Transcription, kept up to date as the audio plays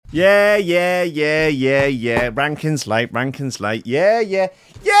Yeah. Rankins late. Yeah.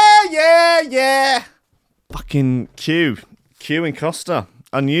 Fucking Q and Costa.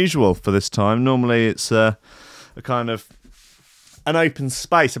 Unusual for this time. Normally it's a kind of an open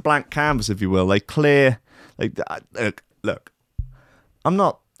space, a blank canvas, if you will. They clear. Look. I'm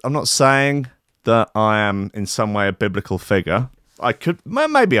not saying that I am in some way a biblical figure.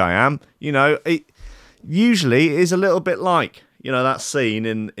 Maybe I am. You know, it usually is a little bit like, you know, that scene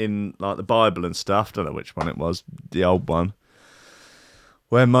in like the Bible and stuff. Don't know which one it was, the old one,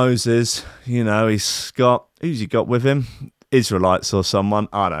 where Moses, you know, who's he got with him? Israelites or someone,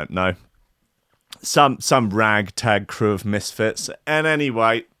 I don't know. Some ragtag crew of misfits. And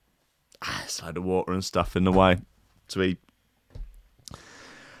anyway, there's a load of water and stuff in the way. So he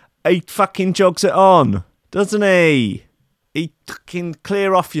fucking jogs it on, doesn't he? He fucking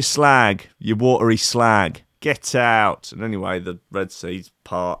clear off your slag, your watery slag. Get out. And anyway, the Red Sea's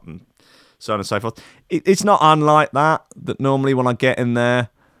part and so on and so forth. It's not unlike that normally when I get in there,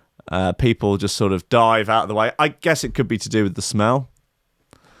 people just sort of dive out of the way. I guess it could be to do with the smell.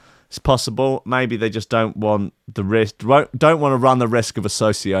 It's possible. Maybe they just don't want the risk, don't want to run the risk of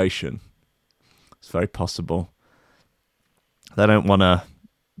association. It's very possible. They don't want to,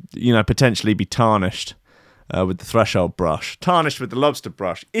 you know, potentially be tarnished with the threshold brush. Tarnished with the lobster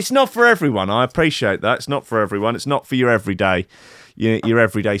brush. It's not for everyone. I appreciate that. It's not for everyone. It's not for your everyday, your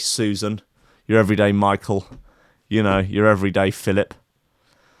everyday Susan, your everyday Michael, you know, your everyday Philip.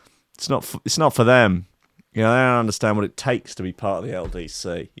 It's not for them. You know, they don't understand what it takes to be part of the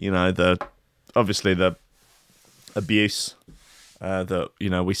LDC. You know, obviously the abuse that, you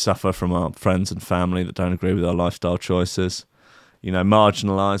know, we suffer from our friends and family that don't agree with our lifestyle choices. You know,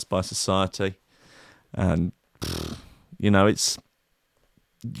 marginalised by society. And, you know, it's,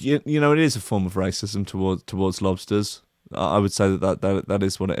 you know, it is a form of racism towards lobsters. I would say that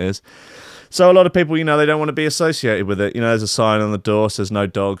is what it is. So a lot of people, you know, they don't want to be associated with it. You know, there's a sign on the door says no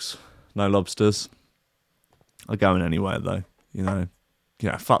dogs, no lobsters. I'm going anywhere though, you know.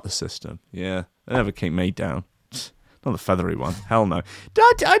 Yeah, fuck the system. Yeah, they never keep me down. Not the feathery one. Hell no.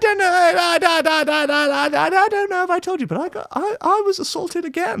 I don't know. I don't know if I told you, but I was assaulted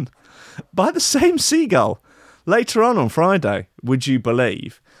again by the same seagull later on Friday. Would you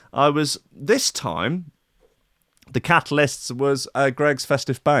believe? I was this time. The catalyst was Greg's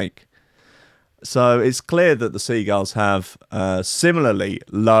Festive Bake. So it's clear that the seagulls have a similarly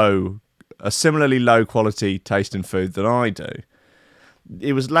low quality taste in food than I do.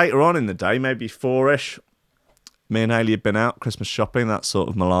 It was later on in the day, maybe 4ish. Me and Haley had been out Christmas shopping, that sort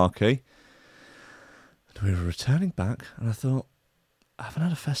of malarkey. And we were returning back, and I thought, I haven't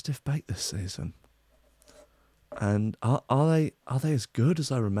had a festive bake this season. And are they as good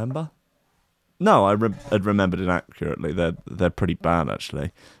as I remember? No, I had remembered inaccurately. They're pretty bad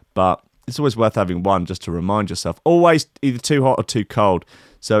actually, but it's always worth having one just to remind yourself. Always either too hot or too cold.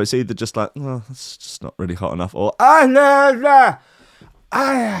 So it's either just like, oh, it's just not really hot enough, or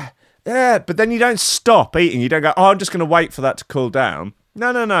yeah. But then you don't stop eating. You don't go, oh, I'm just going to wait for that to cool down.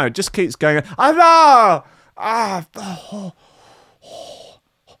 No. It just keeps going.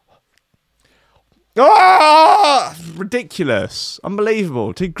 Ridiculous.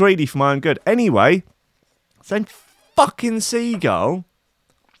 Unbelievable. Too greedy for my own good. Anyway, same fucking seagull,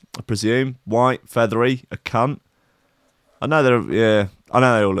 I presume, white, feathery, a cunt. I know they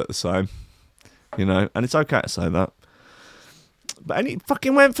all look the same, you know, and it's okay to say that. But he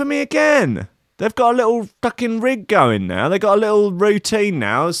fucking went for me again. They've got a little fucking rig going now. They've got a little routine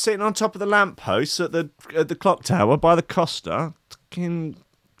now, sitting on top of the lamppost at the clock tower by the Costa, fucking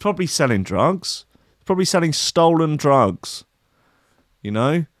probably selling drugs. Probably selling stolen drugs, you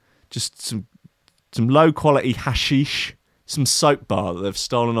know, just some low quality hashish, some soap bar that they've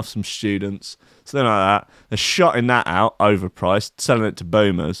stolen off some students, something like that. They're shotting that out, overpriced, selling it to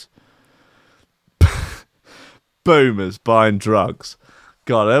boomers. Boomers buying drugs.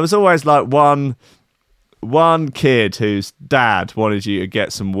 God, there was always like one kid whose dad wanted you to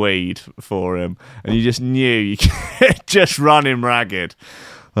get some weed for him, and you just knew you could just run him ragged.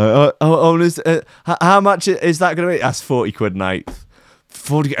 How much is that going to be? That's 40 quid an eighth.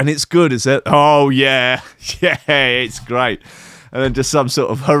 40, and it's good, is it? Oh, yeah. Yeah, it's great. And then just some sort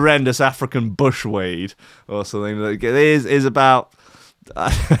of horrendous African bushweed or something. It is about,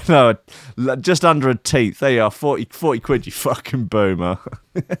 I don't know, just under a teeth. There you are, 40 quid, you fucking boomer.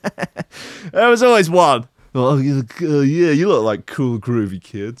 There was always one. Oh, yeah, you look like cool, groovy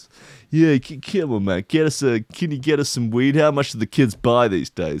kids. Yeah, come on, man. Can you get us some weed? How much do the kids buy these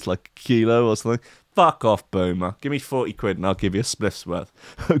days? Like a kilo or something? Fuck off, boomer. Give me 40 quid and I'll give you a spliff's worth.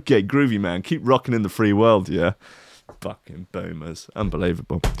 Okay, groovy, man. Keep rocking in the free world, yeah? Fucking boomers.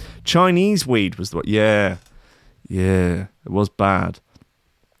 Unbelievable. Chinese weed was what? Yeah. Yeah. It was bad.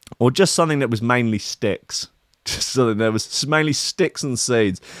 Or just something that was mainly sticks. Just something that was mainly sticks and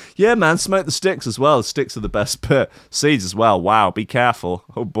seeds. Yeah, man, smoke the sticks as well. Sticks are the best bit. Seeds as well. Wow, be careful.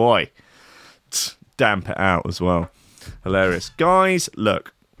 Oh, boy. Damp it out as well. Hilarious. Guys,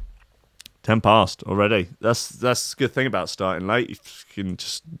 look. 10 past already. That's the good thing about starting late. You can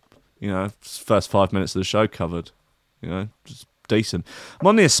just, first 5 minutes of the show covered. Just decent. I'm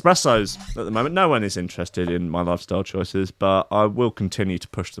on the espressos at the moment. No one is interested in my lifestyle choices, but I will continue to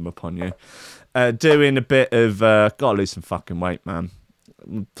push them upon you. Doing a bit of gotta lose some fucking weight, man.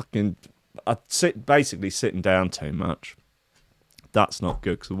 Basically sitting down too much. That's not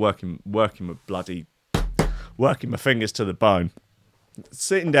good because working my fingers to the bone.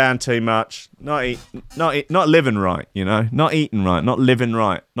 Sitting down too much, not living right, not eating right, not living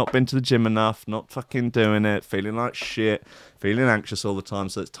right, not been to the gym enough, not fucking doing it, feeling like shit, feeling anxious all the time.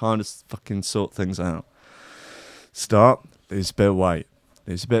 So it's time to fucking sort things out. Start, lose a bit of weight,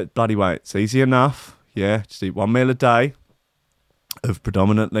 lose a bit of bloody weight. It's easy enough, yeah. Just eat one meal a day of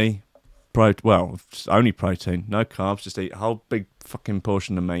predominantly only protein, no carbs. Just eat a whole big fucking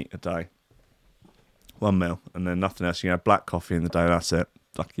portion of meat a day. One meal, and then nothing else. Black coffee in the day, that's it.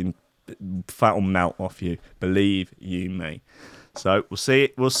 Fucking fat will melt off you. Believe you me. So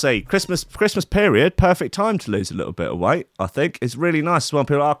we'll see. Christmas period, perfect time to lose a little bit of weight, I think. It's really nice when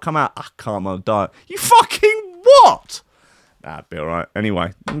people come out, I can't on a diet. You fucking what? Nah, it'd be alright.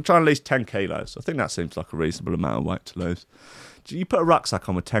 Anyway, I'm trying to lose 10 kilos. I think that seems like a reasonable amount of weight to lose. You put a rucksack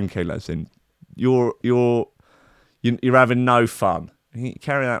on with 10 kilos in, you're having no fun. You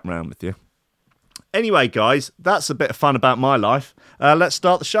carry that around with you. Anyway, guys, that's a bit of fun about my life. Let's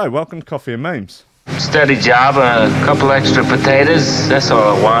start the show. Welcome to Coffee and Memes. Steady job, a couple extra potatoes. That's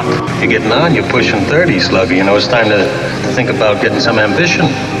all I want. You're getting on. You're pushing 30, Slugger. It's time to think about getting some ambition.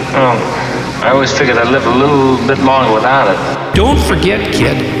 I always figured I'd live a little bit longer without it. Don't forget,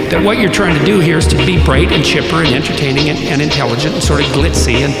 kid, that what you're trying to do here is to be bright and chipper and entertaining and intelligent and sort of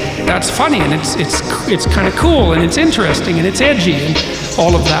glitzy, and that's funny, and it's kind of cool, and it's interesting, and it's edgy, and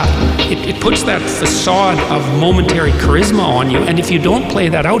all of that. It puts that facade of momentary charisma on you, and if you don't play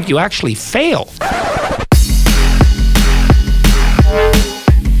that out, you actually fail.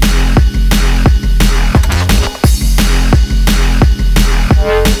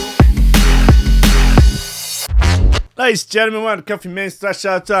 Ladies and gentlemen, welcome to Coffee Memes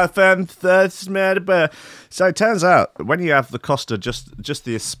 /FM. So it turns out when you have the Costa, just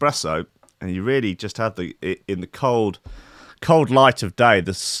the espresso, and you really just have in the cold light of day,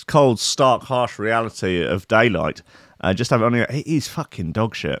 the cold, stark, harsh reality of daylight, just have it on. It is fucking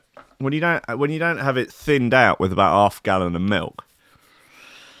dog shit. When you don't have it thinned out with about half a gallon of milk.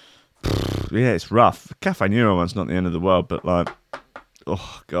 Yeah, it's rough. Cafe Nero one's not the end of the world, but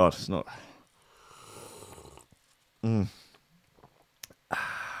oh god, it's not. That's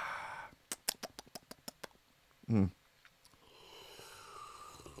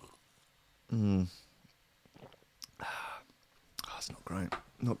not great.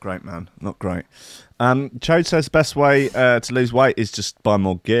 Not great, man. Not great. Chode says the best way to lose weight is just buy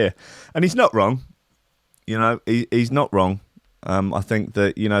more gear. And he's not wrong. He's not wrong. I think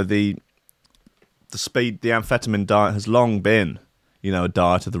that, the amphetamine diet has long been, a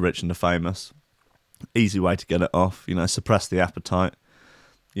diet of the rich and the famous. Easy way to get it off, suppress the appetite,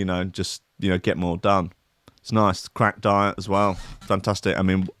 just, get more done. It's nice. Crack diet as well. Fantastic. I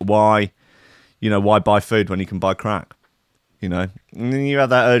mean, why buy food when you can buy crack? And then you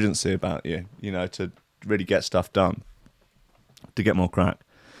have that urgency about you, to really get stuff done, to get more crack.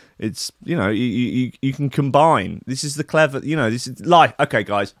 It's, you can combine. This is the clever, this is life. Okay,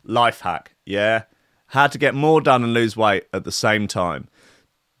 guys, life hack. Yeah. How to get more done and lose weight at the same time.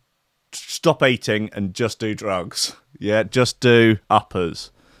 Stop eating and just do drugs. Yeah, just do uppers.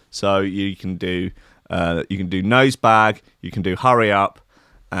 So you can do nose bag, you can do hurry up,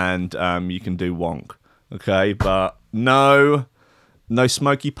 and you can do wonk. Okay, but no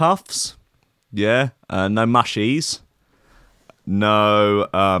smoky puffs. Yeah, no mushies. No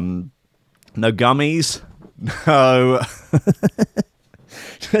gummies. No.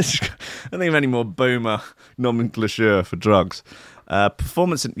 I don't think of any more boomer nomenclature for drugs.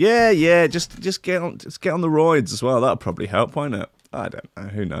 Performance and just get on the roids as well. That'll probably help, won't it? I don't know.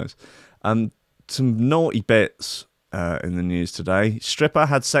 Who knows? Some naughty bits in the news today. Stripper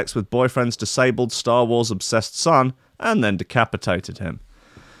had sex with boyfriend's disabled Star Wars obsessed son and then decapitated him.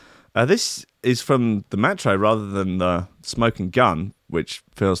 This is from the Metro rather than the Smoking Gun, which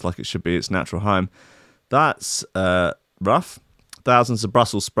feels like it should be its natural home. That's rough. Thousands of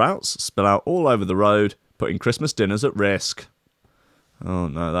Brussels sprouts spill out all over the road. putting Christmas dinners at risk. Oh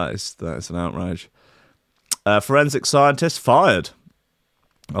no, that is an outrage. Forensic scientist fired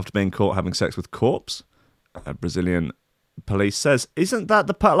after being caught having sex with corpse. Brazilian police says, isn't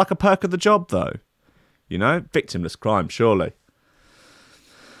that like a perk of the job though? You know, victimless crime, surely.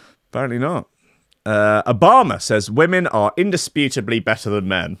 Apparently not. Obama says women are indisputably better than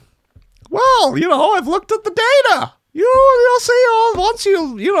men. Well, I've looked at the data. You'll see. Once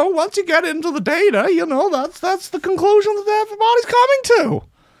you get into the data, that's the conclusion that everybody's coming to.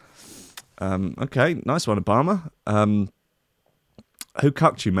 Okay, nice one, Obama. Who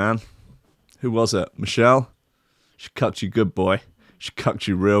cucked you, man? Who was it? Michelle? She cucked you good, boy. She cucked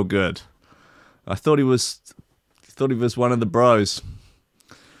you real good. I thought he was one of the bros.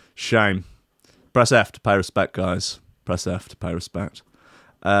 Shame. Press F to pay respect, guys. Press F to pay respect.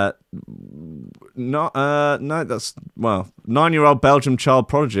 No, that's, 9-year-old Belgian child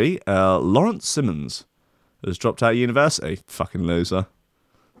prodigy, Lawrence Simmons, has dropped out of university. Fucking loser.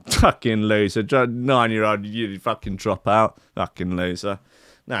 Fucking loser. 9-year-old, you fucking drop out. Fucking loser.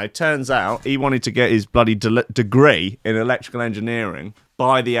 No, it turns out he wanted to get his bloody degree in electrical engineering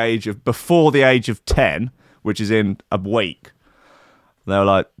before the age of 10, which is in a week. They were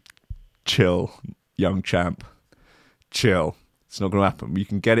like, chill, young champ. Chill. It's not going to happen. You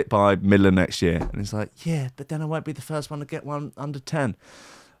can get it by middle of next year. And he's like, yeah, but then I won't be the first one to get one under 10.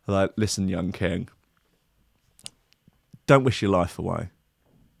 I'm like, listen, young king. Don't wish your life away.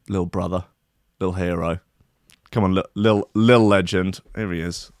 Little brother. Little hero. Come on, little legend. Here he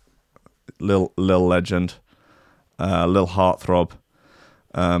is. Little legend. Little heartthrob.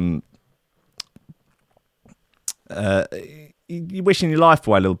 You're wishing your life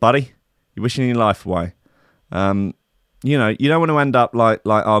away, little buddy. You're wishing your life away. You don't want to end up like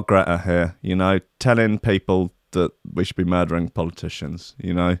our Greta here, telling people that we should be murdering politicians,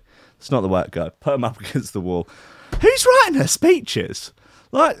 It's not the way to go. Put them up against the wall. Who's writing her speeches?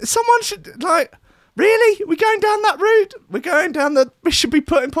 Someone should, really? We're going down that route? We should be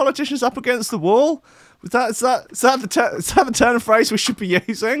putting politicians up against the wall? Is that the turn of phrase we should be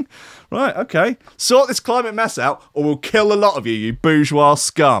using? Right, okay. Sort this climate mess out, or we'll kill a lot of you bourgeois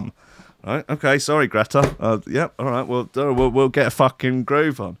scum. Right, okay, sorry, Greta. All right, we'll get a fucking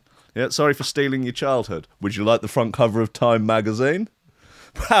groove on. Yeah, sorry for stealing your childhood. Would you like the front cover of Time magazine?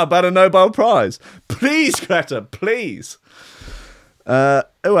 How about a Nobel Prize? Please, Greta, please. Who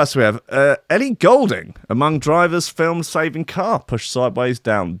else do we have? Ellie Goulding, among drivers filmed saving car pushed sideways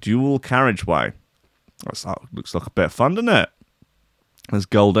down dual carriageway. That looks like a bit of fun, doesn't it? There's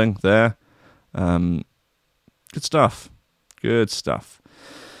Goulding there. Good stuff. Good stuff.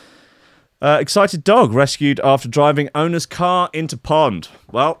 Excited dog rescued after driving owner's car into pond.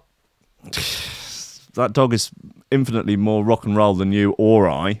 Well, that dog is infinitely more rock and roll than you or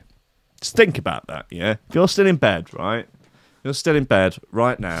I. Just think about that, yeah? If you're still in bed, right? You're still in bed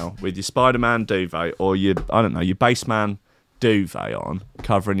right now with your Spider-Man duvet or your Baseman duvet on,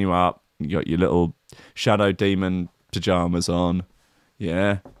 covering you up. You got your little Shadow Demon pyjamas on.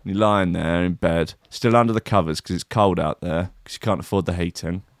 Yeah, you're lying there in bed, still under the covers because it's cold out there because you can't afford the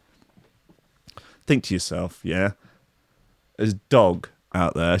heating. Think to yourself, yeah, there's a dog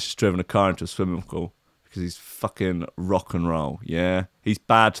out there. She's driven a car into a swimming pool because he's fucking rock and roll, yeah? He's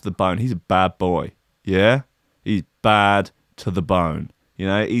bad to the bone. He's a bad boy, yeah? He's bad to the bone.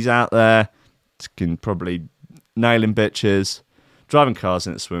 He's out there, probably nailing bitches, driving cars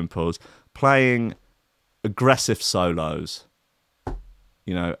into swimming pools, playing aggressive solos,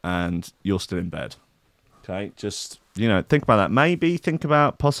 and you're still in bed. Okay, just, think about that. Maybe think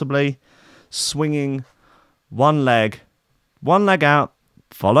about possibly swinging one leg out,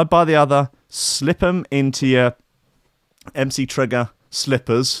 followed by the other, slip them into your MC Trigger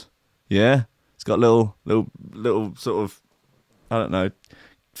slippers. Yeah, it's got little sort of, I don't know,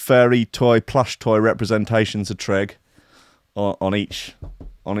 furry toy, plush toy representations of Trig on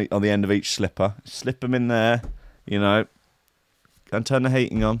the end of each slipper. Slip them in there, go and turn the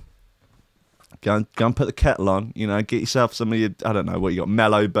heating on. Go and put the kettle on. Get yourself some of your, I don't know what you got,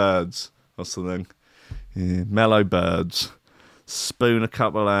 mellow birds. Or something. Yeah, mellow birds. Spoon a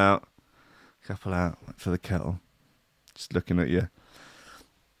couple out for the kettle. Just looking at your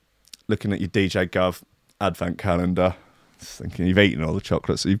DJ Gov advent calendar. Just thinking you've eaten all the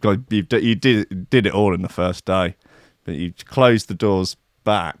chocolates. You did it all in the first day, but you closed the doors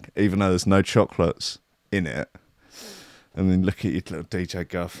back even though there's no chocolates in it. And then look at your little DJ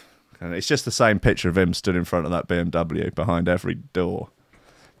Gov. And it's just the same picture of him stood in front of that BMW behind every door.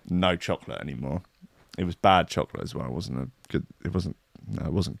 No chocolate anymore. It was bad chocolate as well. It wasn't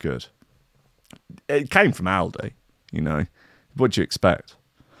good. It came from Aldi, What do you expect?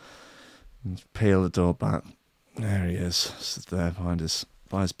 Peel the door back. There he is. Sits there behind his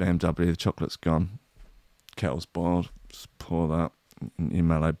BMW. The chocolate's gone. Kettle's boiled. Just pour that. You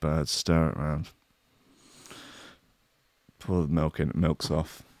mellow bird. Stir it around. Pour the milk in. It milks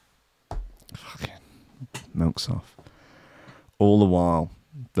off. Fucking milks off. All the while,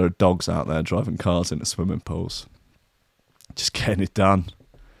 there are dogs out there driving cars into swimming pools. Just getting it done.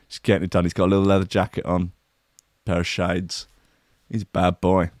 He's got a little leather jacket on. Pair of shades. He's a bad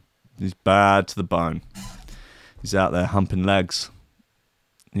boy. He's bad to the bone. He's out there humping legs.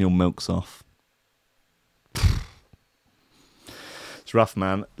 And your milk's off. It's rough,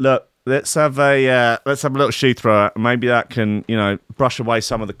 man. Look, let's have a little shoe thrower. Maybe that can, brush away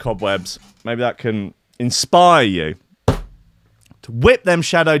some of the cobwebs. Maybe that can inspire you to whip them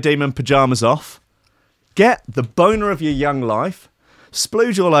Shadow Demon pajamas off. Get the boner of your young life.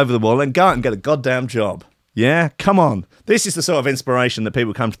 Splooge all over the wall and go out and get a goddamn job. Yeah, come on. This is the sort of inspiration that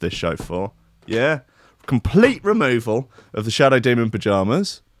people come to this show for. Yeah, complete removal of the Shadow Demon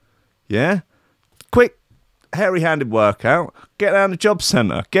pajamas. Yeah, quick, hairy-handed workout. Get down to the job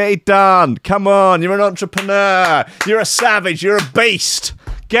centre. Get it done. Come on, you're an entrepreneur. You're a savage. You're a beast.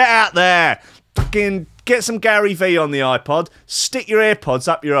 Get out there. Fucking get some Gary V on the iPod. Stick your earpods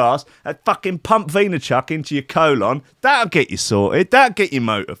up your arse and fucking pump Vaynerchuk into your colon. That'll get you sorted. That'll get you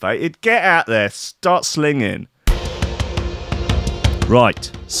motivated. Get out there. Start slinging.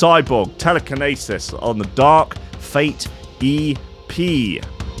 Right. Cyborg. Telekinesis on the Dark Fate EP.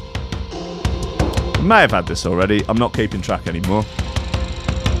 May have had this already. I'm not keeping track anymore.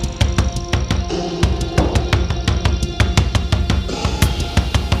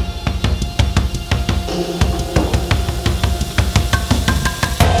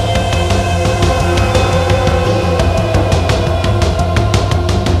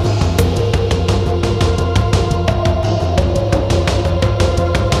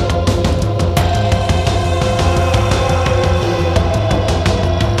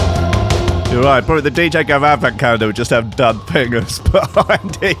 You're right, probably the DJ Gav Advent calendar would just have done pingers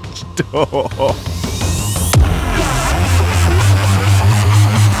behind each door.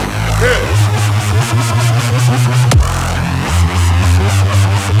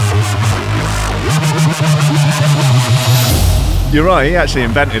 You're right, he actually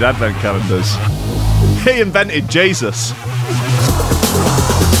invented Advent calendars. He invented Jesus.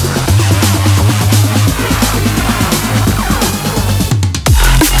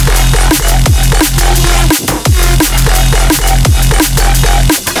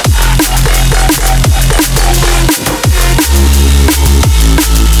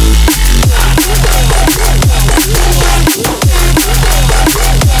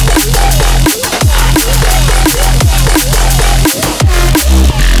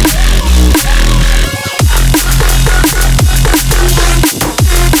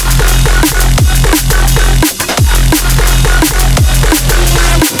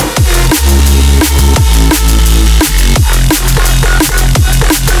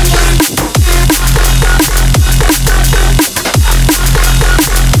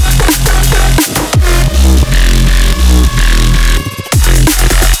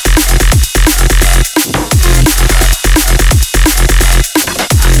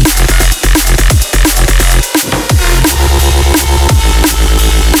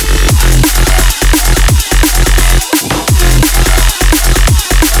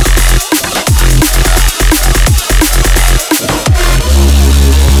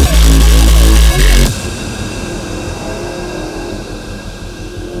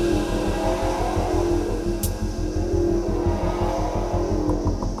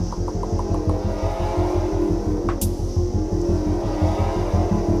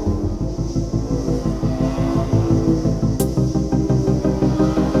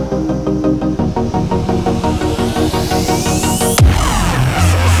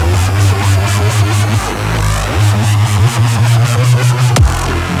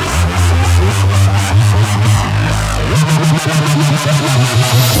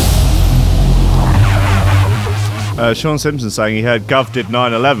 Sean Simpson saying he heard Gov did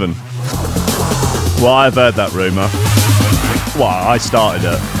 9/11. Well, I've heard that rumour. Well, I started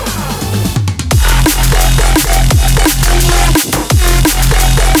it.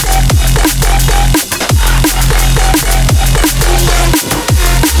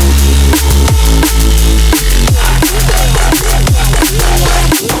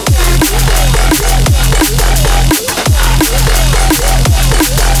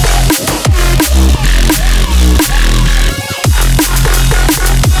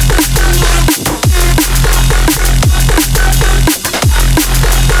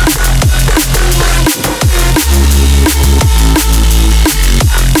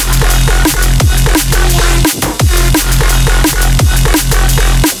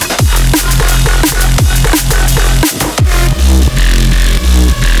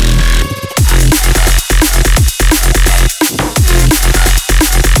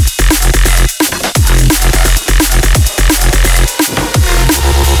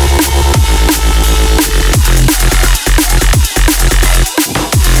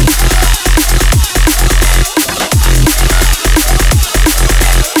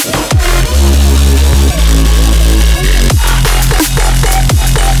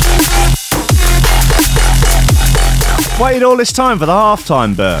 Waited all this time for the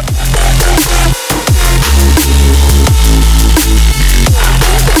halftime bit.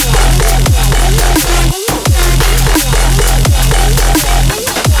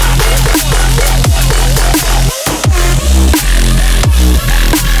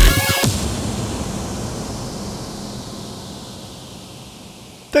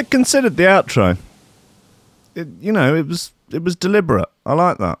 They considered the outro. It was deliberate. I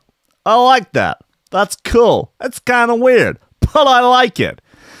like that. I like that. That's cool. That's kind of weird, but I like it.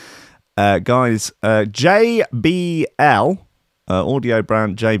 Guys, JBL, audio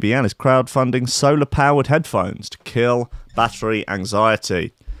brand JBL, is crowdfunding solar-powered headphones to kill battery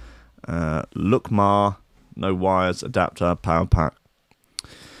anxiety. Lookmar, no wires, adapter, power pack.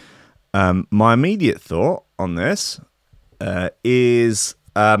 My immediate thought on this is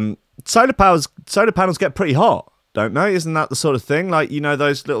solar panels get pretty hot, don't they? Isn't that the sort of thing? Like,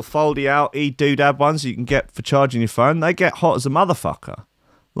 those little foldy out doodad ones you can get for charging your phone, they get hot as a motherfucker.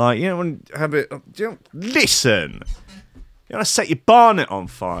 Like, when you have it, listen, you want to set your barnet on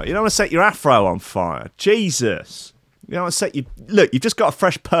fire, you don't want to set your afro on fire. Jesus, you don't want to set your, look, you've just got a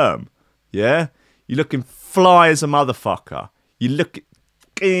fresh perm, yeah, you're looking fly as a motherfucker, you've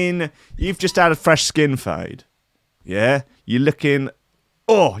just had a fresh skin fade, yeah, you're looking,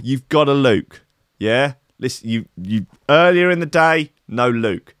 oh, you've got a Luke, yeah? Listen, you earlier in the day, no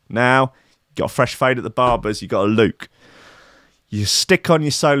Luke. Now, you got a fresh fade at the barbers, you got a Luke. You stick on your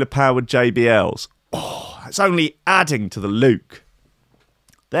solar-powered JBLs. Oh, it's only adding to the Luke.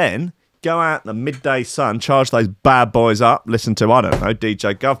 Then, go out in the midday sun, charge those bad boys up, listen to, I don't know,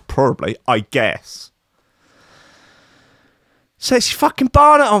 DJ Gov, probably, I guess. Sets your fucking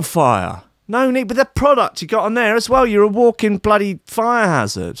barnet on fire. No need, but the product you got on there as well, you're a walking bloody fire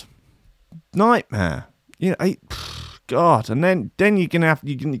hazard. Nightmare. God, and then you're gonna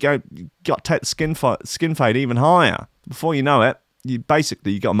you got to take the skin fade even higher. Before you know it, you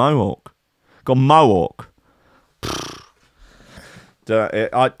got a mohawk. Got a mohawk.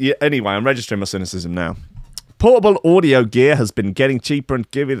 Anyway, I'm registering my cynicism now. Portable audio gear has been getting cheaper, and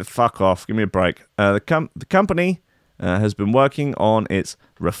give me the fuck off. Give me a break. The company has been working on its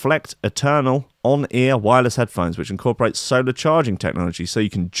Reflect Eternal on-ear wireless headphones, which incorporates solar charging technology so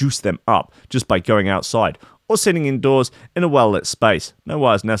you can juice them up just by going outside or sitting indoors in a well-lit space. No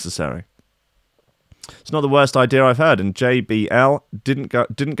wires necessary. It's not the worst idea I've heard, and JBL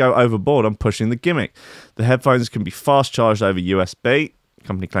didn't go overboard on pushing the gimmick. The headphones can be fast charged over USB. The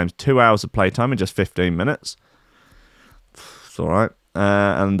company claims 2 hours of playtime in just 15 minutes. It's all right.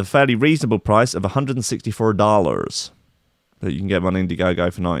 And the fairly reasonable price of $164 that you can get on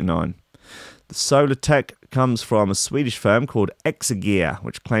Indiegogo for $99. The solar tech comes from a Swedish firm called Exagear,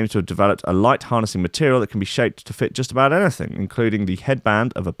 which claims to have developed a light harnessing material that can be shaped to fit just about anything, including the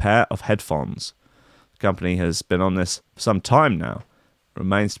headband of a pair of headphones. The company has been on this for some time now. It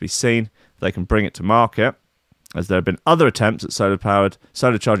remains to be seen if they can bring it to market, as there have been other attempts at solar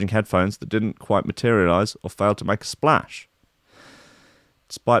charging headphones that didn't quite materialise or failed to make a splash.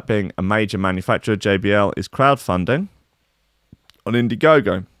 Despite being a major manufacturer, JBL is crowdfunding on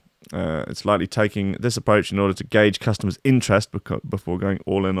Indiegogo. It's likely taking this approach in order to gauge customers' interest before going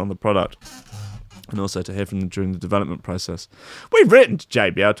all in on the product, and also to hear from them during the development process. We've written to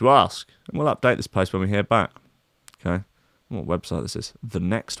JBL to ask, and we'll update this post when we hear back. Okay, what website this is?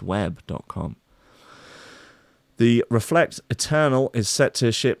 thenextweb.com. The Reflect Eternal is set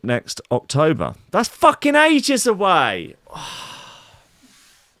to ship next October. That's fucking ages away!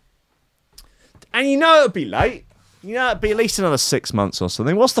 And it'll be late. It'll be at least another 6 months or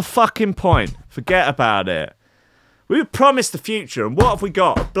something. What's the fucking point? Forget about it. We were promised the future, and what have we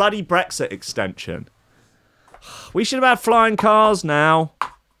got? A bloody Brexit extension. We should have had flying cars now.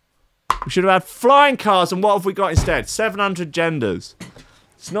 We should have had flying cars, and what have we got instead? 700 genders.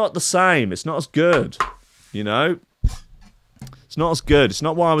 It's not the same. It's not as good. It's not as good. It's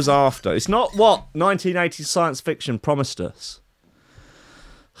not what I was after. It's not what 1980s science fiction promised us.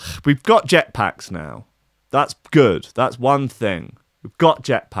 We've got jetpacks now. That's good. That's one thing. We've got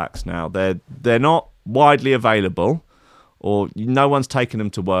jetpacks now. They're not widely available, or no one's taken them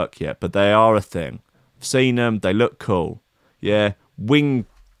to work yet, but they are a thing. I've seen them. They look cool. Yeah, wing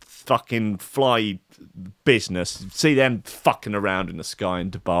fucking fly business. See them fucking around in the sky in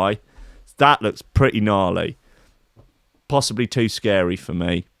Dubai. That looks pretty gnarly. Possibly too scary for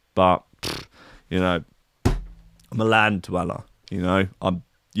me, but I'm a land dweller.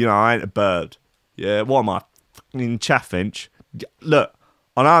 I ain't a bird. Yeah, what am I? Fucking chaffinch. Look,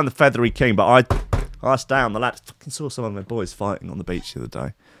 I know I'm the feathery king, but I stay on the ladder. Fucking saw some of my boys fighting on the beach the other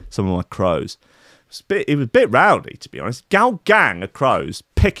day. Some of my crows. It was a bit rowdy, to be honest. Gang of crows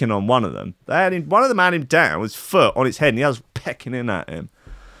picking on one of them. One of them had him down, his foot on its head, and the other was pecking in at him.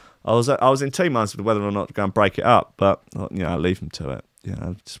 I was in 2 months of whether or not to go and break it up, but I'll leave him to it.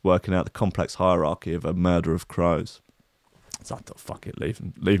 Just working out the complex hierarchy of a murder of crows. So I thought, fuck it, leave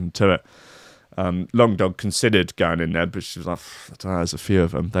him to it. Long Dog considered going in there, but she was like, I don't know, there's a few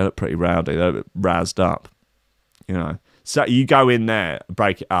of them. They look pretty rowdy. They look razzed up. So you go in there,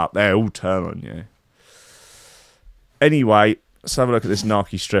 break it up, they all turn on you. Anyway, let's have a look at this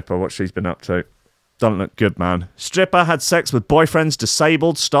narky stripper, what she's been up to. Doesn't look good, man. Stripper had sex with boyfriend's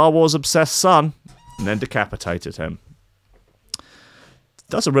disabled Star Wars obsessed son and then decapitated him.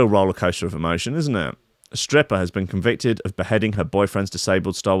 That's a real roller coaster of emotion, isn't it? A stripper has been convicted of beheading her boyfriend's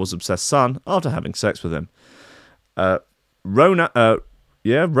disabled Star Wars obsessed son after having sex with him. Rona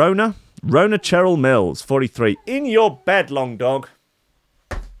Cheryl Mills, 43. In your bed, Long Dog.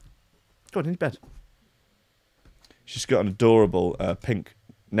 Go on, in your bed. She's got an adorable pink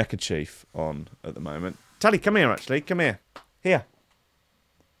neckerchief on at the moment. Tally, come here, actually. Come here. Here.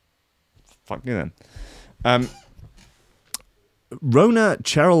 Fuck you then. Rona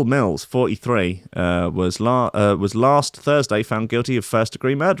Cheryl Mills, 43, was last Thursday found guilty of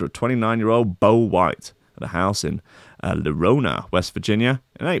first-degree murder of 29-year-old Bo White at a house in Lerona, West Virginia,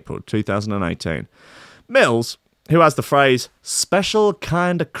 in April 2018. Mills, who has the phrase "special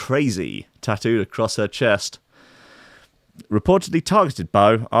kinda crazy" tattooed across her chest, reportedly targeted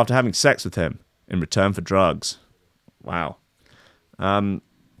Bo after having sex with him in return for drugs. Wow.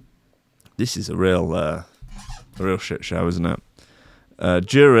 This is a real shit show, isn't it?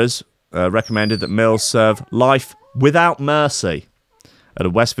 Jurors recommended that Mills serve life without mercy at a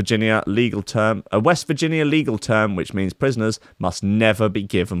West Virginia legal term. A West Virginia legal term which means prisoners must never be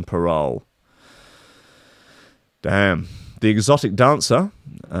given parole. Damn. The exotic dancer,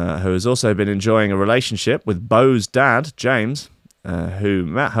 who has also been enjoying a relationship with Bo's dad, James, who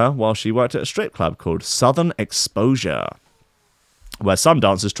met her while she worked at a strip club called Southern Exposure, where some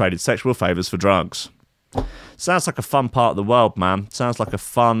dancers traded sexual favours for drugs. Sounds like a fun part of the world, man. Sounds like a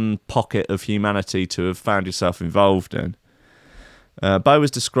fun pocket of humanity to have found yourself involved in. Bo was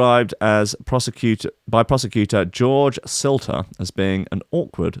described as by prosecutor George Silter as being an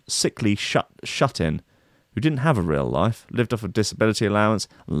awkward, sickly shut-in who didn't have a real life, lived off a disability allowance,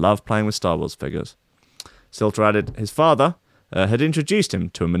 and loved playing with Star Wars figures. Silter added his father had introduced him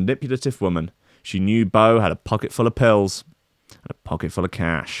to a manipulative woman. She knew Bo had a pocket full of pills and a pocket full of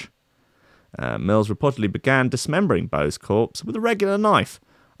cash. Mills reportedly began dismembering Bo's corpse with a regular knife,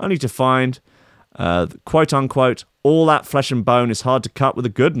 only to find, quote-unquote, all that flesh and bone is hard to cut with a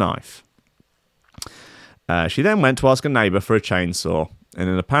good knife. She then went to ask a neighbour for a chainsaw, in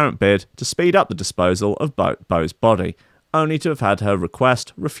an apparent bid to speed up the disposal of Bo's body, only to have had her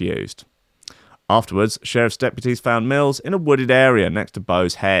request refused. Afterwards, sheriff's deputies found Mills in a wooded area next to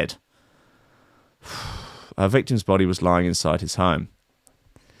Bo's head. Her victim's body was lying inside his home.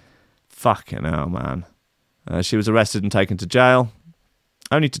 Fucking hell, man. She was arrested and taken to jail,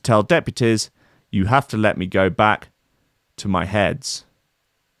 only to tell deputies, "You have to let me go back to my heads."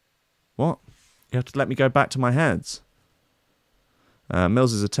 What? You have to let me go back to my heads?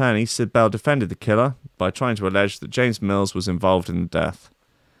 Mills's attorney, Sid Bell, defended the killer by trying to allege that James Mills was involved in the death.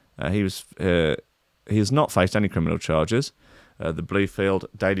 He has not faced any criminal charges, the Bluefield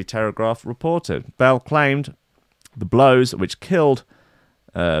Daily Telegraph reported. Bell claimed the blows which killed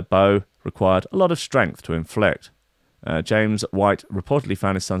Bo required a lot of strength to inflict. James White reportedly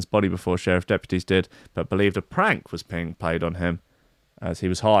found his son's body before sheriff deputies did, but believed a prank was being played on him, as he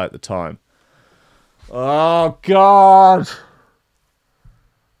was high at the time. Oh, God!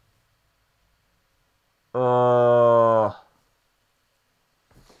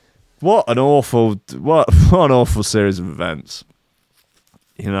 What an awful series of events.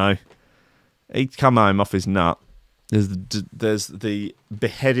 You know, he'd come home off his nut. There's the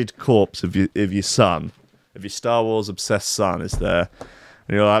beheaded corpse of your son, of your Star Wars obsessed son, is there,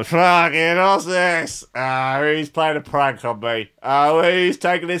 and you're like, fucking what's this? He's playing a prank on me. He's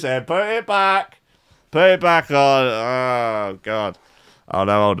taking his head. Put it back on. Oh, God. Oh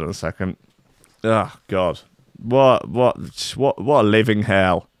no, hold on a second. Oh, God. What a living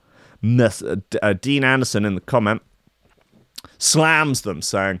hell. Dean Anderson in the comment slams them,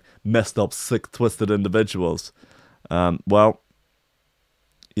 saying, messed up, sick, twisted individuals. Well,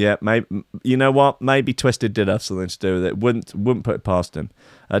 yeah, maybe, you know what? Maybe Twisted did have something to do with it. Wouldn't put it past him.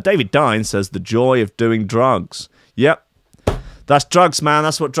 David Dine says, the joy of doing drugs. Yep. That's drugs, man.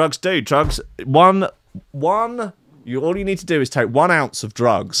 That's what drugs do. Drugs, all you need to do is take 1 ounce of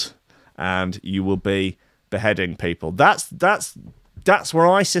drugs and you will be beheading people. That's That's where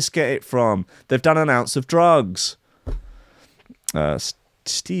ISIS get it from. They've done an ounce of drugs.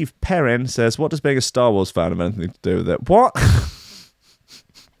 Steve Perrin says, what does being a Star Wars fan have anything to do with it? What?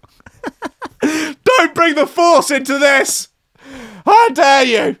 Don't bring the Force into this! How dare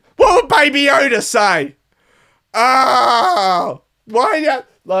you? What would Baby Yoda say? Oh! Why?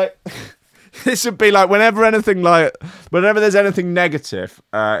 Like, this would be like whenever there's anything negative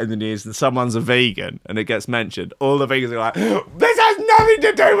in the news that someone's a vegan and it gets mentioned, all the vegans are like, this has nothing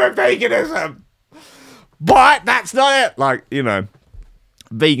to do with veganism. But that's not it. Like, you know,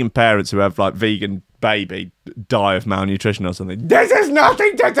 vegan parents who have like vegan baby die of malnutrition or something. This has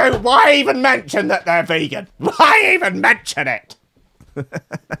nothing to do. Why even mention that they're vegan? Why even mention it?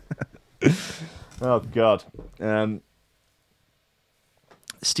 Oh God.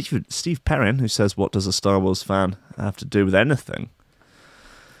 Steve Perrin, who says, what does a Star Wars fan have to do with anything?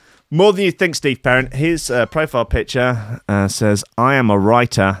 More than you think, Steve Perrin. His profile picture says, I am a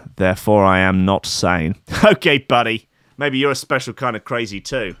writer, therefore I am not sane. Okay, buddy. Maybe you're a special kind of crazy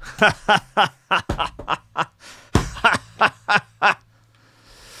too.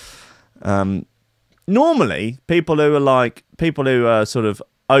 Normally, people who are sort of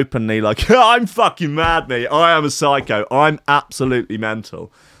openly like, I'm fucking mad, me. I am a psycho. I'm absolutely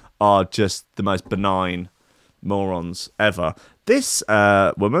mental. Are just the most benign morons ever. This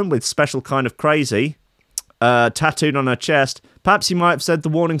woman with special kind of crazy tattooed on her chest. Perhaps you might have said the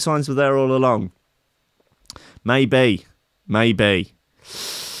warning signs were there all along. Maybe.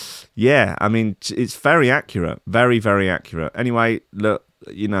 Yeah, I mean, it's very accurate. Very, very accurate. Anyway, look,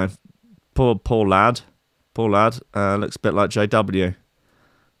 you know, poor lad. Looks a bit like JW.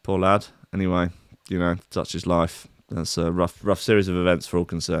 Poor lad. Anyway, you know, such is life. That's a rough series of events for all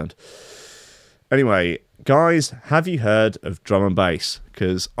concerned. Anyway, guys, have you heard of drum and bass?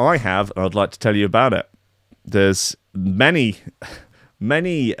 Because I have, and I'd like to tell you about it. There's many,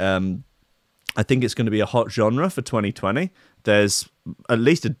 I think it's going to be a hot genre for 2020. There's at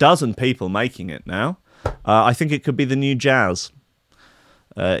least a dozen people making it now. I think it could be the new jazz.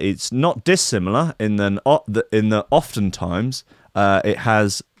 It's not dissimilar in the oftentimes it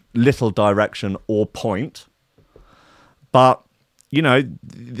has little direction or point, but you know,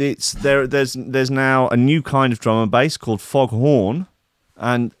 there's now a new kind of drum and bass called foghorn,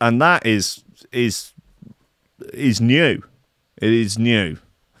 and that is new. It is new.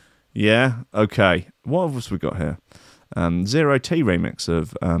 Yeah. Okay. What else we got here? Zero T remix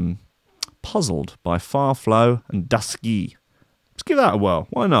of Puzzled by Farflow and Dusky. Let's give that a whirl.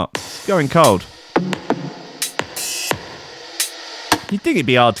 Why not? Going cold. You'd think it'd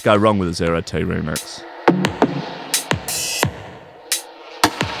be hard to go wrong with a Zero T remix.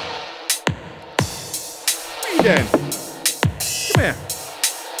 What are you doing? Come here.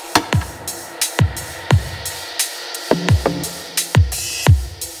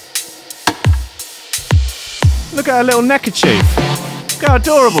 Look at her little neckerchief. Look how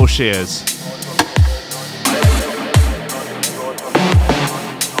adorable she is.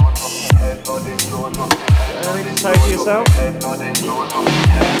 Anything to say for yourself? Head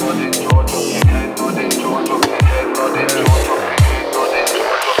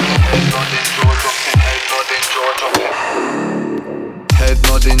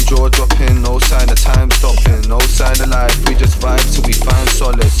nodding, jaw dropping, no sign of time stopping, no sign of life, we just vibe till we find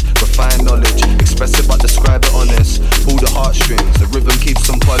solace, refine knowledge, express it but describe it honest, pull the heartstrings, the rhythm keeps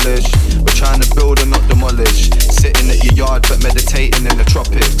some polish, we're trying to build and not demolish, sitting at your yard but meditating in the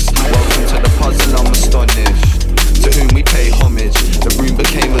tropics, welcome to the puzzle, I'm astonished, to whom we pay homage, the room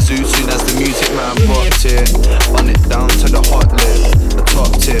became a zoo soon as the music man rocked it, run it down to the hot lip, the top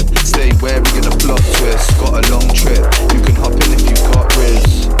tip, stay wary in the plot twist, got a long trip, you can hop in if you got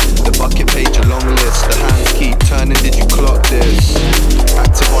riz, the bucket page a long list, the hands keep turning, did you clock this,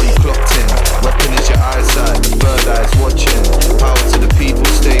 active are you clocked in, weapon is your eyesight, the third eye's watching, power to the people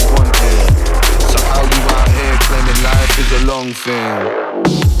stay wanting, so how you out here claiming life is a long thing.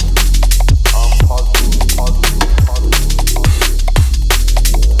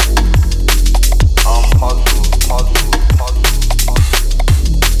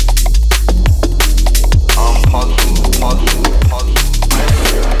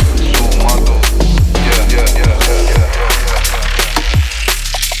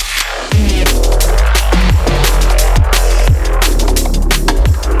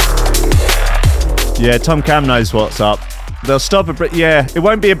 Yeah, Tom Cam knows what's up. They'll stop it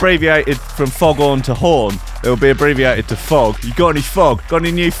won't be abbreviated from foghorn to horn. It'll be abbreviated to fog. You got any fog? Got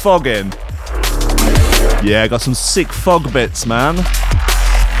any new fog in? Yeah, got some sick fog bits, man.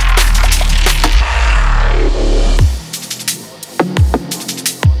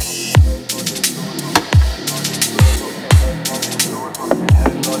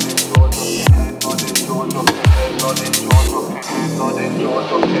 jaw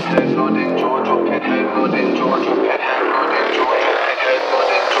dropping, head nodding, jaw dropping, head nodding, jaw dropping, head nodding, jaw dropping, head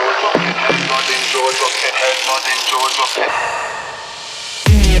nodding, jaw dropping, head nodding, jaw dropping, head nodding, jaw dropping.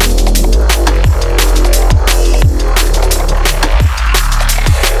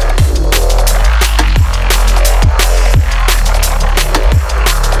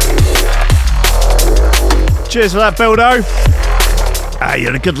 Cheers for that, Bildo. Ah,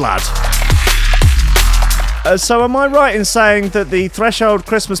 you're a good lad. So am I right in saying that the Threshold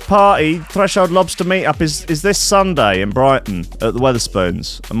Christmas Party, Threshold Lobster Meetup is this Sunday in Brighton at the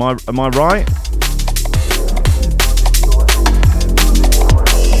Wetherspoons? Am I right?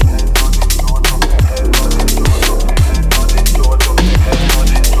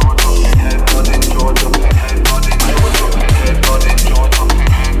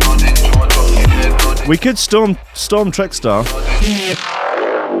 We could storm Trickstar.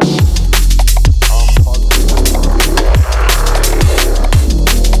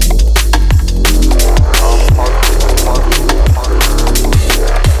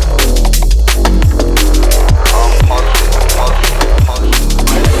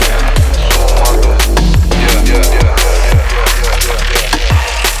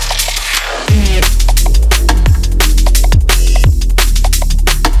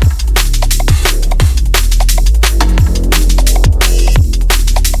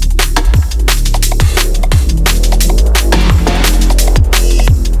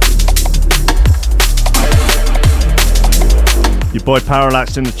 Boy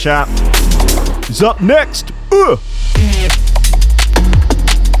Parallax in the chat. He's up next.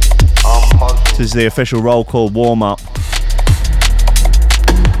 This is the official roll call warm up.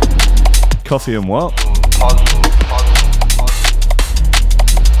 Coffee and what?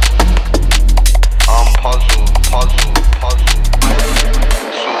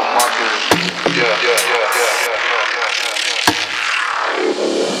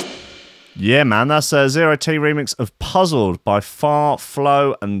 Yeah, man, that's a Zero T remix of Puzzled by Far,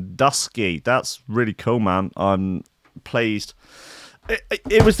 Flow, and Dusky. That's really cool, man. I'm pleased.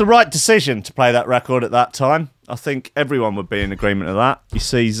 It was the right decision to play that record at that time. I think everyone would be in agreement with that. You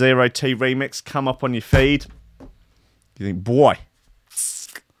see Zero T remix come up on your feed. You think, boy,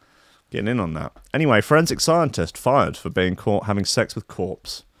 getting in on that. Anyway, forensic scientist fired for being caught having sex with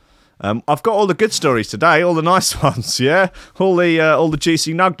corpse. I've got all the good stories today, all the nice ones, yeah? All the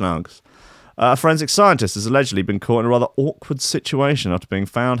juicy nug-nugs. A forensic scientist has allegedly been caught in a rather awkward situation after being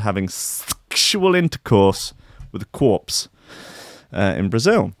found having sexual intercourse with a corpse in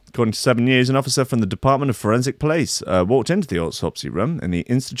Brazil. According to 7 News, an officer from the Department of Forensic Police walked into the autopsy room in the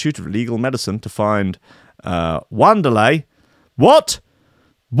Institute of Legal Medicine to find Wanderlei. What?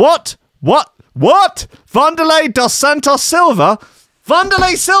 Wanderlei dos Santos Silva?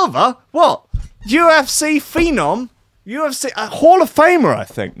 Wanderlei Silva? What? UFC phenom? UFC Hall of Famer, I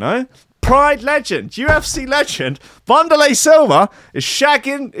think, no? Pride legend, UFC legend, Wanderlei Silva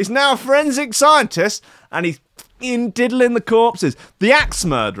is now a forensic scientist, and he's diddling the corpses. The axe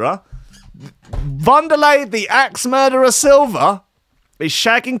murderer, Wanderlei the axe murderer Silva, is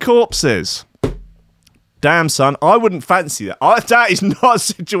shagging corpses. Damn, son, I wouldn't fancy that. That is not a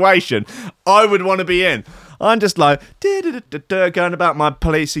situation I would want to be in. I'm just like, going about my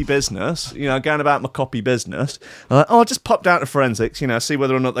policey business, going about my copy business. I'll just pop down to forensics, see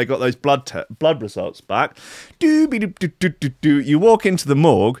whether or not they got those blood results back. You walk into the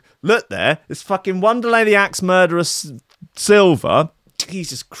morgue, look there, it's fucking Wanderlei the axe murderer Silva.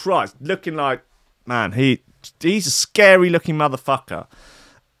 Jesus Christ, looking like, man, he's a scary looking motherfucker.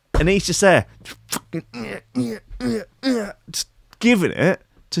 And he's just there, just giving it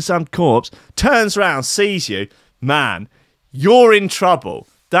to some corpse, turns around, sees you, man, you're in trouble.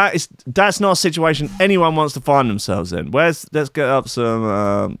 That's not a situation anyone wants to find themselves in. Let's get up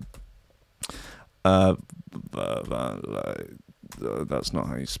some that's not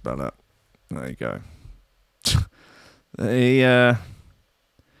how you spell it. There you go.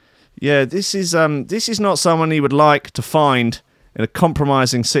 This is not someone you would like to find in a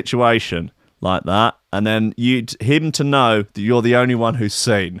compromising situation like that, and then him to know that you're the only one who's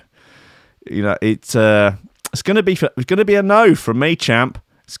seen. It's gonna be a no from me, champ.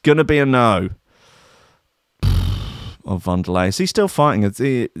 It's gonna be a no. Oh, Wanderlei, is he still fighting? Is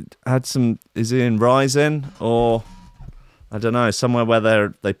he in Rising, or I don't know, somewhere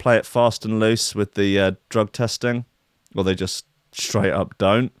where they play it fast and loose with the drug testing, or they just straight up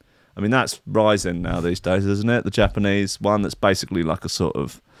don't? I mean, that's Rising now these days, isn't it? The Japanese one that's basically like a sort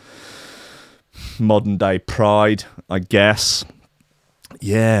of modern day Pride, I guess.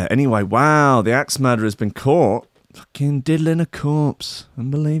 Yeah, anyway, wow, the axe murderer has been caught fucking diddling a corpse.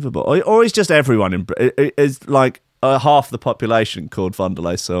 Unbelievable. Or is just everyone is like half the population called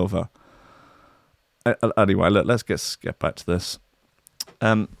Wanderlei Silva. Anyway, look, let's get back to this.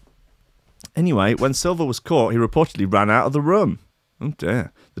 Anyway, when Silva was caught, he reportedly ran out of the room. Oh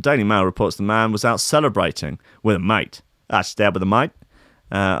dear. The Daily Mail reports the man was out celebrating with a mate. That's there with a mate.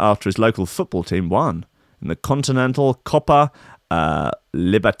 After his local football team won in the Continental Copa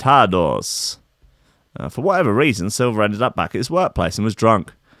Libertadores. For whatever reason, Silva ended up back at his workplace and was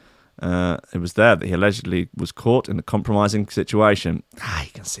drunk. It was there that he allegedly was caught in a compromising situation.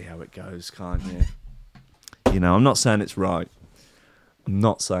 You can see how it goes, can't you? You know, I'm not saying it's right. I'm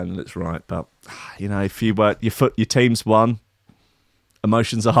not saying that it's right, but you know, if you were your team's won,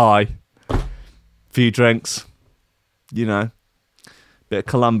 emotions are high. Few drinks, you know, bit of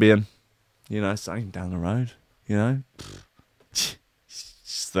Colombian, you know, something down the road, you know,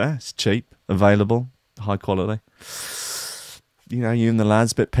 it's there, it's cheap, available, high quality. You know, you and the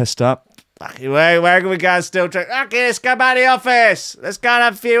lads a bit pissed up. Where can we go and still drink? Okay, let's go back to the office. Let's go and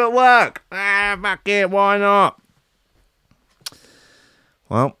have a few at work. Fuck it, why not?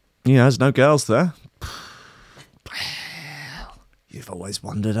 Well, you know, there's no girls there. You've always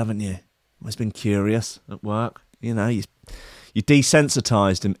wondered, haven't you? Always been curious at work. You know, you're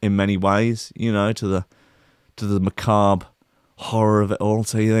desensitised in many ways, you know, to the macabre horror of it all.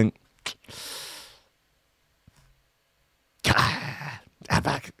 So you think,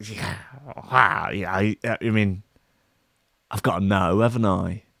 wow, yeah, I mean, I've got to know, haven't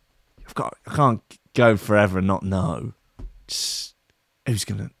I? I can't go forever and not know. Just, who's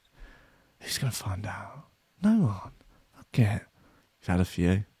gonna find out? No one. Okay, you've had a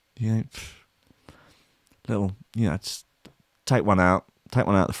few. You know, little, you know, just take one out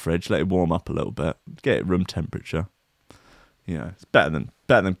of the fridge, let it warm up a little bit, get it room temperature. You know, it's better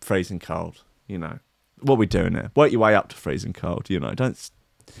than freezing cold. You know, what are we doing here? Work your way up to freezing cold. You know, don't.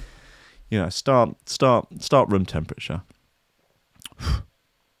 You know, start room temperature.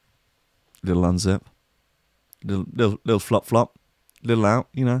 Little unzip, little flop, little out.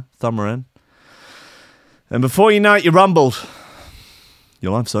 You know, thumb her in, and before you know it, you're rumbled.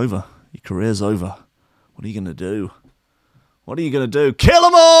 Your life's over. Your career's over. What are you gonna do? What are you gonna do? Kill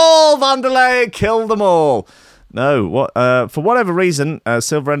them all, Wanderlei! Kill them all. No, for whatever reason,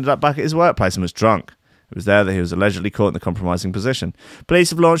 Silva ended up back at his workplace and was drunk. It was there that he was allegedly caught in the compromising position. Police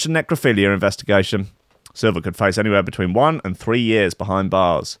have launched a necrophilia investigation. Silva could face anywhere between 1 and 3 years behind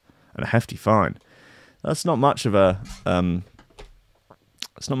bars and a hefty fine. That's not much of a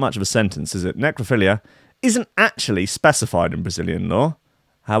sentence, is it? Necrophilia isn't actually specified in Brazilian law.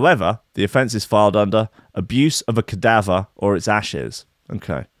 However, the offence is filed under abuse of a cadaver or its ashes.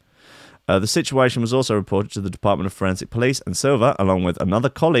 Okay. The situation was also reported to the Department of Forensic Police, and Silva, along with another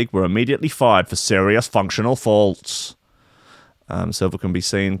colleague, were immediately fired for serious functional faults. Silva can be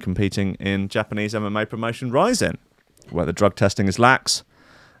seen competing in Japanese MMA promotion Rizin, where the drug testing is lax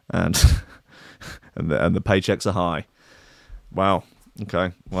and and the paychecks are high. Wow.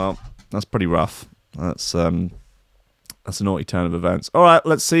 Okay. Well, that's pretty rough. That's a naughty turn of events. All right.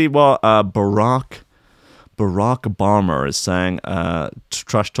 Let's see what Barack Obama is saying,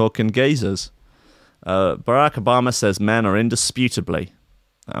 trash-talking geezers. Barack Obama says men are indisputably,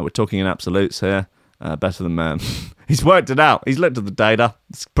 we're talking in absolutes here, better than men. He's worked it out. He's looked at the data.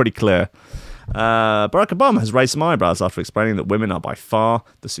 It's pretty clear. Barack Obama has raised some eyebrows after explaining that women are by far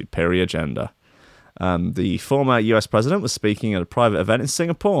the superior gender. The former US president was speaking at a private event in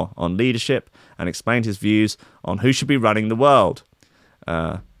Singapore on leadership and explained his views on who should be running the world.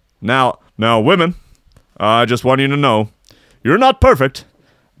 Now, women, I just want you to know, you're not perfect,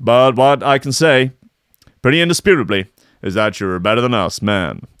 but what I can say, pretty indisputably, is that you're better than us,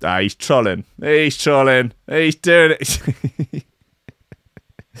 man. He's trolling. He's doing it.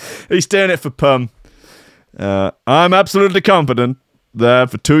 He's doing it for pun. I'm absolutely confident that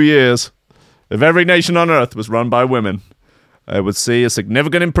for 2 years, if every nation on earth was run by women, I would see a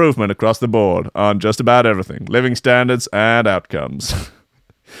significant improvement across the board on just about everything, living standards and outcomes.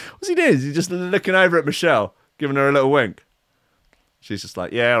 What's he doing? Is he just looking over at Michelle, giving her a little wink? She's just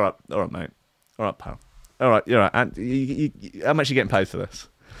like, yeah, all right, mate. All right, pal. All right, you're right. And how much are you getting paid for this?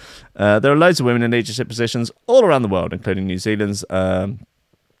 There are loads of women in leadership positions all around the world, including New Zealand's Jacinda?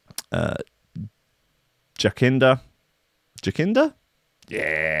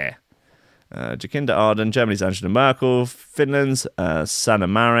 Yeah. Jacinda Ardern, Germany's Angela Merkel, Finland's Sanna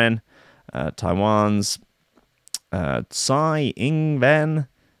Marin, Taiwan's Tsai Ing-wen,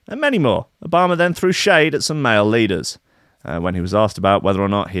 and many more. Obama then threw shade at some male leaders when he was asked about whether or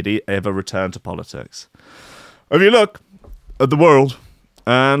not he'd ever return to politics. If you look at the world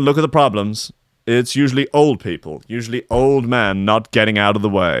and look at the problems, it's usually old people, usually old men not getting out of the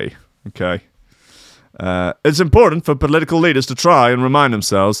way. Okay. It's important for political leaders to try and remind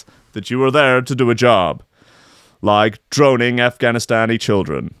themselves that you are there to do a job, like droning Afghanistani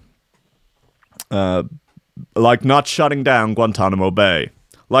children, like not shutting down Guantanamo Bay,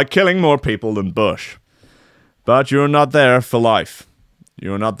 like killing more people than Bush. But you're not there for life.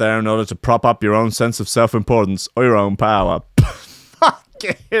 You're not there in order to prop up your own sense of self-importance or your own power.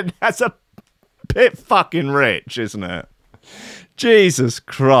 Fucking, that's a bit fucking rich, isn't it? Jesus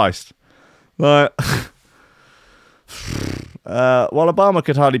Christ. Like, while Obama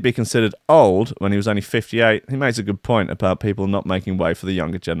could hardly be considered old when he was only 58, he makes a good point about people not making way for the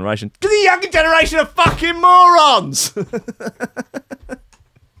younger generation. Because the younger generation are fucking morons!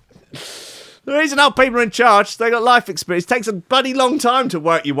 The reason how people are in charge, they got life experience. It takes a bloody long time to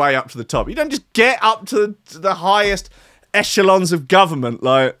work your way up to the top. You don't just get up to the highest echelons of government,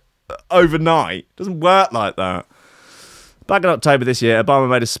 like, overnight. It doesn't work like that. Back in October this year, Obama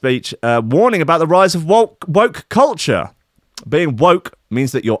made a speech warning about the rise of woke culture. Being woke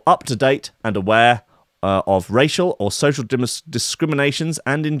means that you're up to date and aware of racial or social discriminations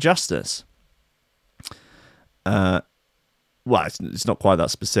and injustice. Well, it's not quite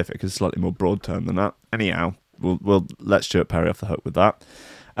that specific. It's a slightly more broad term than that. Anyhow, we'll let Stuart Perry off the hook with that.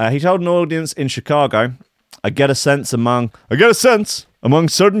 He told an audience in Chicago, I get a sense among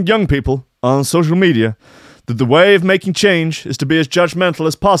certain young people on social media that the way of making change is to be as judgmental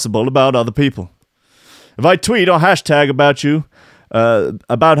as possible about other people. If I tweet or hashtag about you,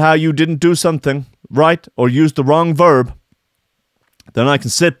 about how you didn't do something right or used the wrong verb, then I can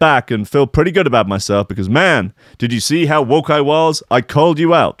sit back and feel pretty good about myself because, man, did you see how woke I was? I called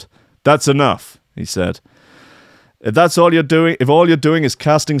you out. That's enough, he said. If all you're doing is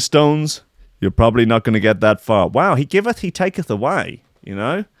casting stones, you're probably not going to get that far. Wow, he giveth, he taketh away, you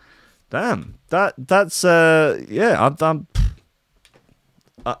know? Damn, that's I'm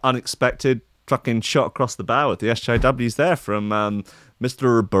unexpected fucking shot across the bow with the SJWs there from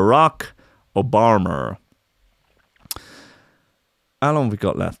Mr. Barack Obama. How long have we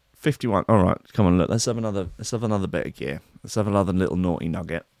got left? 51. All right, come on, look. Let's have another bit of gear. Let's have another little naughty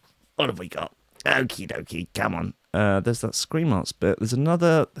nugget. What have we got? Okie dokie, come on. There's that Scream Arts bit. There's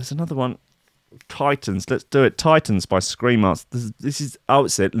another one. Titans. Let's do it. Titans by Scream Arts. This is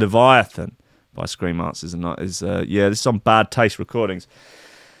it's it. Leviathan by Scream Arts this is on Bad Taste Recordings,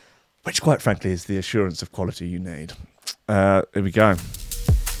 which quite frankly is the assurance of quality you need. Here we go.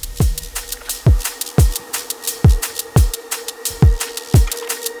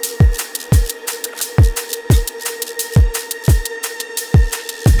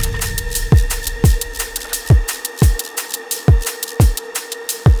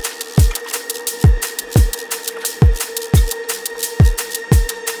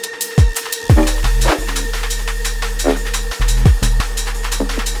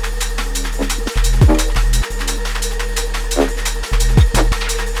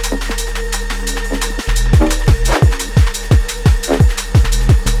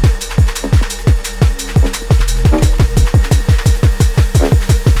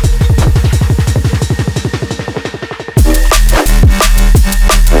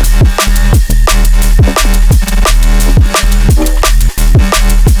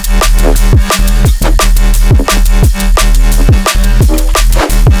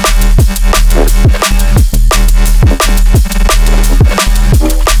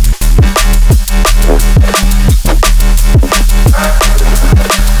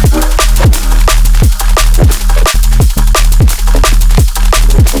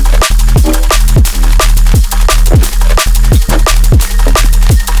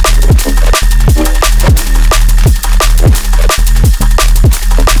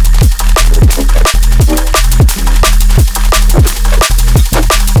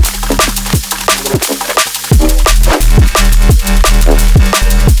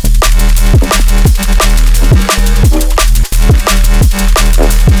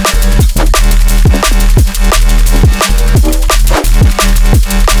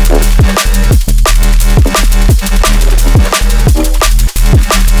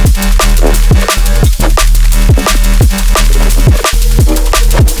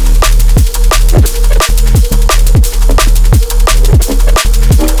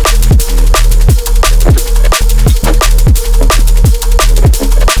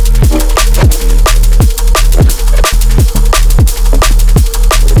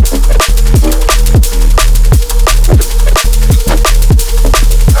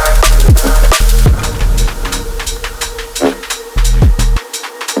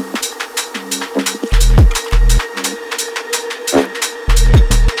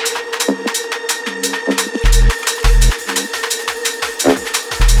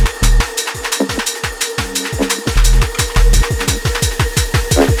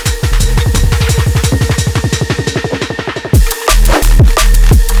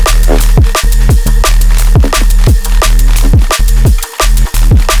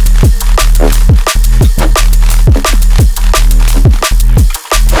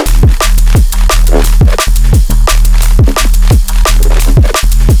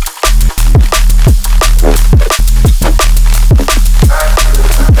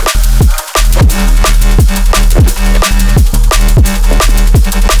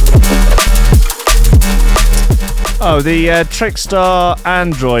 Oh, the Trickstar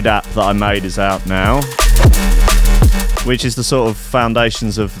Android app that I made is out now, which is the sort of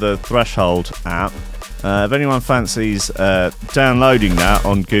foundations of the Threshold app. If anyone fancies downloading that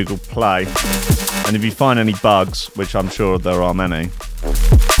on Google Play, and if you find any bugs, which I'm sure there are many,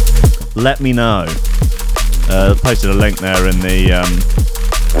 let me know. I posted a link there in the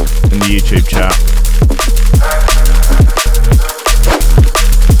YouTube chat.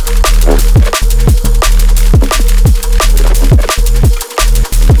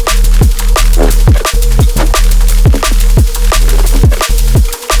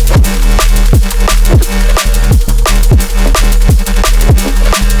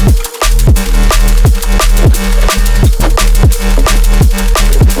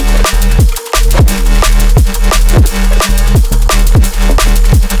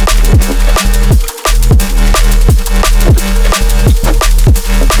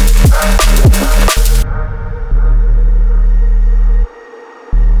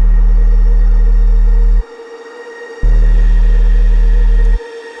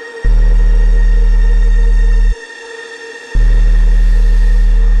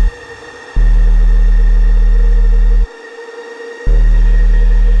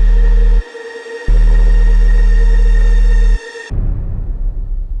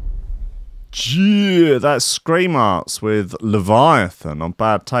 That's Scream Arts with Leviathan on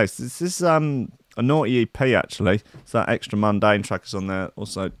Bad Taste. This is a naughty EP, actually. So that Extra Mundane track is on there.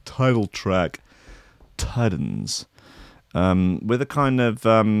 Also, title track, Titans. With a kind of,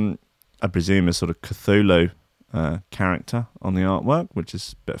 I presume, a sort of Cthulhu character on the artwork, which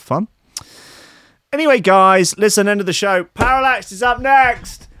is a bit of fun. Anyway, guys, listen, end of the show. Parallax is up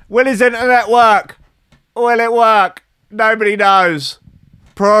next. Will his internet work? Will it work? Nobody knows.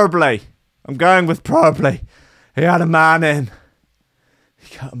 Probably. I'm going with probably. He had a man in.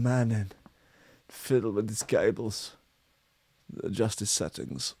 He got a man in. Fiddle with his cables. Adjust his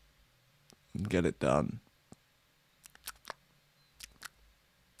settings. And get it done.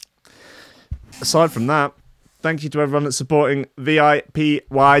 Aside from that, thank you to everyone that's supporting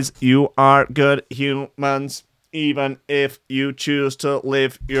VIP-wise. You are good humans, even if you choose to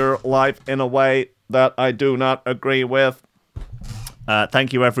live your life in a way that I do not agree with.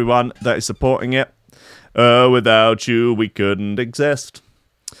 Thank you, everyone that is supporting it. Without you, we couldn't exist.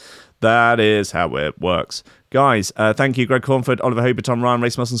 That is how it works. Guys, thank you, Greg Cornford, Oliver Hooper, Tom Ryan,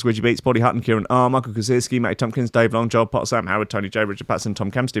 Race Musson, Squidgy Beats, Body Hutton, Kieran R, Michael Kazierski, Matty Tompkins, Dave Long, Joel Potter, Sam Howard, Tony J, Richard Patson, Tom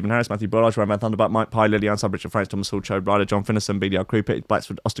Kemp, Stephen Harris, Matthew Bullage, Ryan Van Thunderbutt, Mike Pye, Lillian Sub, Richard Franks, Thomas Hall, Chode Ryder, John Finnison, BDR Crew, Peter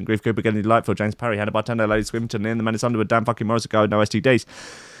Blacksford, Austin Grief, Cooper, Kennedy Lightfield, James Parry, Hannah Bartender, Lady Swimington, Ian the Man is Underwood, Dan fucking Morris, Go, no STDs.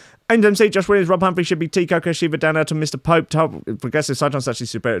 MC, Josh Williams, Rob Humphrey, should be T. Coco, Shiva, Dan Elton, Mr. Pope, Tom, Progressive, Sidetrons, actually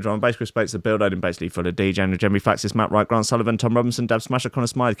superior drum, bass, Chris Bates, The Build, Odin, basically full of DJ, and Jeremy Flaxis, Matt Wright, Grant Sullivan, Tom Robinson, Dab Smasher, Connor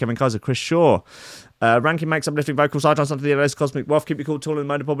Smythe, Kevin Kaiser, Chris Shaw, Rankin makes uplifting vocals, Sidetrons, under the LA's Cosmic Waff, Keep You Cool, Tall and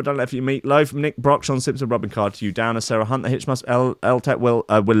Motorpod, but don't let you meet, Low from Nick Brock, Sean Simpson, Robin Card to you, Downer, Sarah Hunt, The Hitchmus, L Tech, Will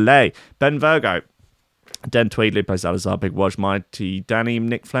Lay, Ben Virgo, Den Tweedley, Plays Alazar, Big Waj, Mighty, Danny,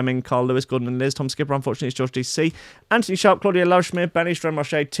 Nick Fleming, Carl Lewis, Gordon and Liz, Tom Skipper, unfortunately it's George DC, Anthony Sharp, Claudia Loveschmidt, Benny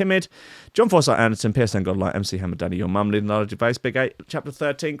Stromrochet, Timid, John Forsyth Anderson, PSN Godlight, MC Hammer, Danny, Your Mum, Leading Knowledge Base, Big 8, Chapter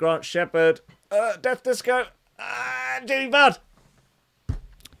 13, Grant Shepherd, Death Disco, Jimmy Bud.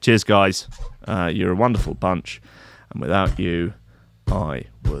 Cheers, guys. You're a wonderful bunch, and without you, I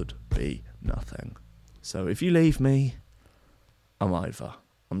would be nothing. So if you leave me, I'm over.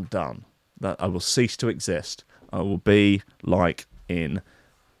 I'm done. That I will cease to exist. I will be like in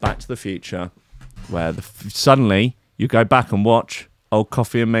Back to the Future, where suddenly you go back and watch old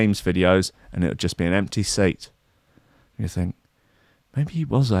Coffee and Memes videos, and it'll just be an empty seat. You think, maybe he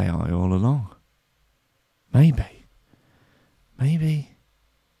was AI all along. Maybe.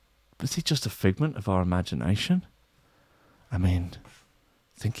 Was he just a figment of our imagination? I mean,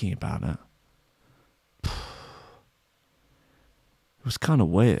 thinking about it, it was kind of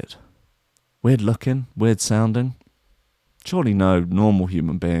weird. Weird looking, weird sounding. Surely no normal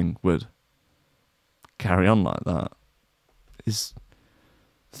human being would carry on like that. The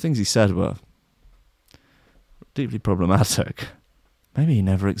things he said were deeply problematic. Maybe he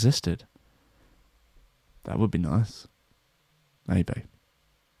never existed. That would be nice. Maybe.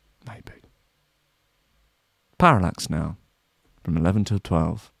 Parallax now, from 11 till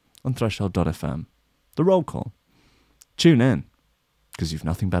 12, on Threshold.fm. The roll call. Tune in, because you've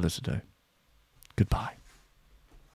nothing better to do. Goodbye.